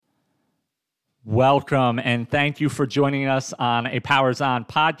Welcome, and thank you for joining us on a Powers On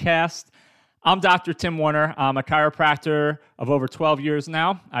podcast. I'm Dr. Tim Warner. I'm a chiropractor of over 12 years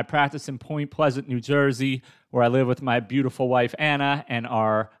now. I practice in Point Pleasant, New Jersey, where I live with my beautiful wife, Anna, and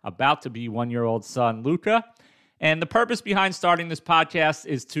our about-to-be one-year-old son, Luca. And the purpose behind starting this podcast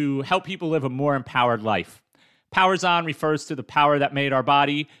is to help people live a more empowered life. Powers On refers to the power that made our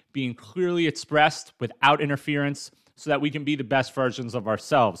body being clearly expressed without interference so that we can be the best versions of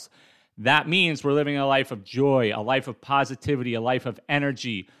ourselves. That means we're living a life of joy, a life of positivity, a life of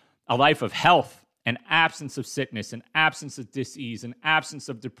energy, a life of health, an absence of sickness, an absence of dis-ease, an absence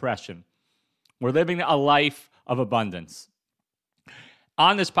of depression. We're living a life of abundance.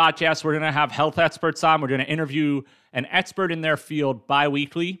 On this podcast, we're going to have health experts on. We're going to interview an expert in their field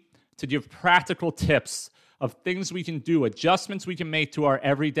bi-weekly to give practical tips of things we can do, adjustments we can make to our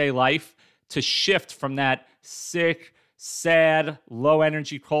everyday life to shift from that sick, sad,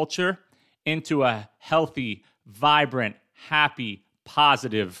 low-energy culture into a healthy, vibrant, happy,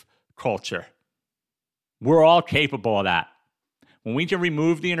 positive culture. We're all capable of that. When we can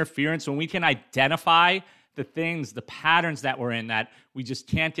remove the interference, when we can identify the things, the patterns that we're in that we just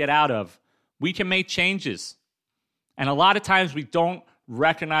can't get out of, we can make changes. And a lot of times we don't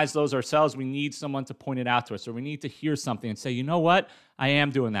recognize those ourselves. We need someone to point it out to us, or we need to hear something and say, you know what, I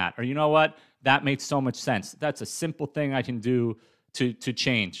am doing that. Or you know what, that makes so much sense. That's a simple thing I can do to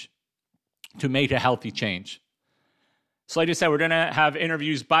change, to make a healthy change. So like I said, we're going to have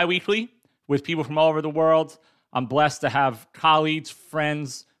interviews bi-weekly with people from all over the world. I'm blessed to have colleagues,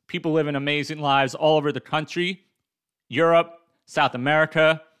 friends, people living amazing lives all over the country, Europe, South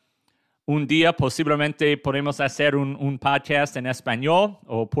America. Un día posiblemente podemos hacer un podcast en español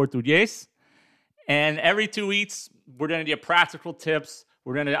o portugués. And every 2 weeks, we're going to get practical tips.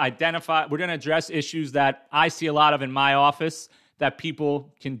 We're going to address issues that I see a lot of in my office that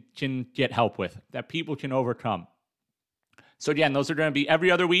people can get help with, that people can overcome. So again, those are going to be every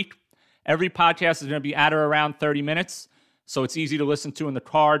other week. Every podcast is going to be at or around 30 minutes. So it's easy to listen to in the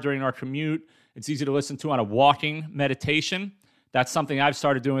car during our commute. It's easy to listen to on a walking meditation. That's something I've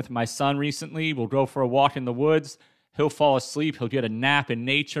started doing with my son recently. We'll go for a walk in the woods. He'll fall asleep. He'll get a nap in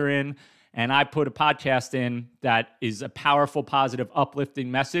nature in. And I put a podcast in that is a powerful, positive,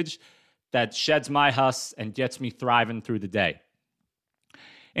 uplifting message that sheds my husk and gets me thriving through the day.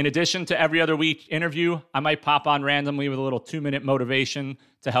 In addition to every other week interview, I might pop on randomly with a little 2-minute motivation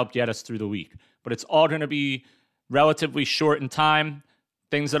to help get us through the week. But it's all going to be relatively short in time,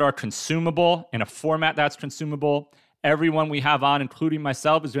 things that are consumable in a format that's consumable. Everyone we have on, including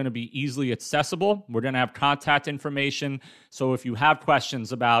myself, is going to be easily accessible. We're going to have contact information. So if you have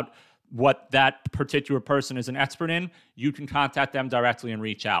questions about what that particular person is an expert in, you can contact them directly and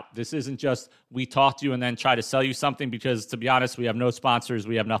reach out. This isn't just we talk to you and then try to sell you something because, to be honest, we have no sponsors.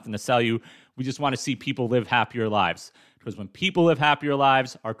 We have nothing to sell you. We just want to see people live happier lives. Because when people live happier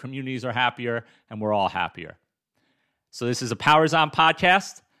lives, our communities are happier and we're all happier. So this is a Powers On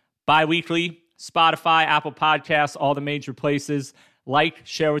podcast, bi-weekly, Spotify, Apple Podcasts, all the major places. Like,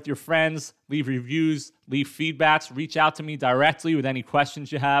 share with your friends, leave reviews, leave feedbacks, reach out to me directly with any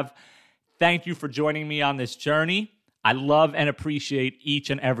questions you have. Thank you for joining me on this journey. I love and appreciate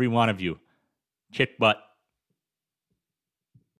each and every one of you. Kick butt.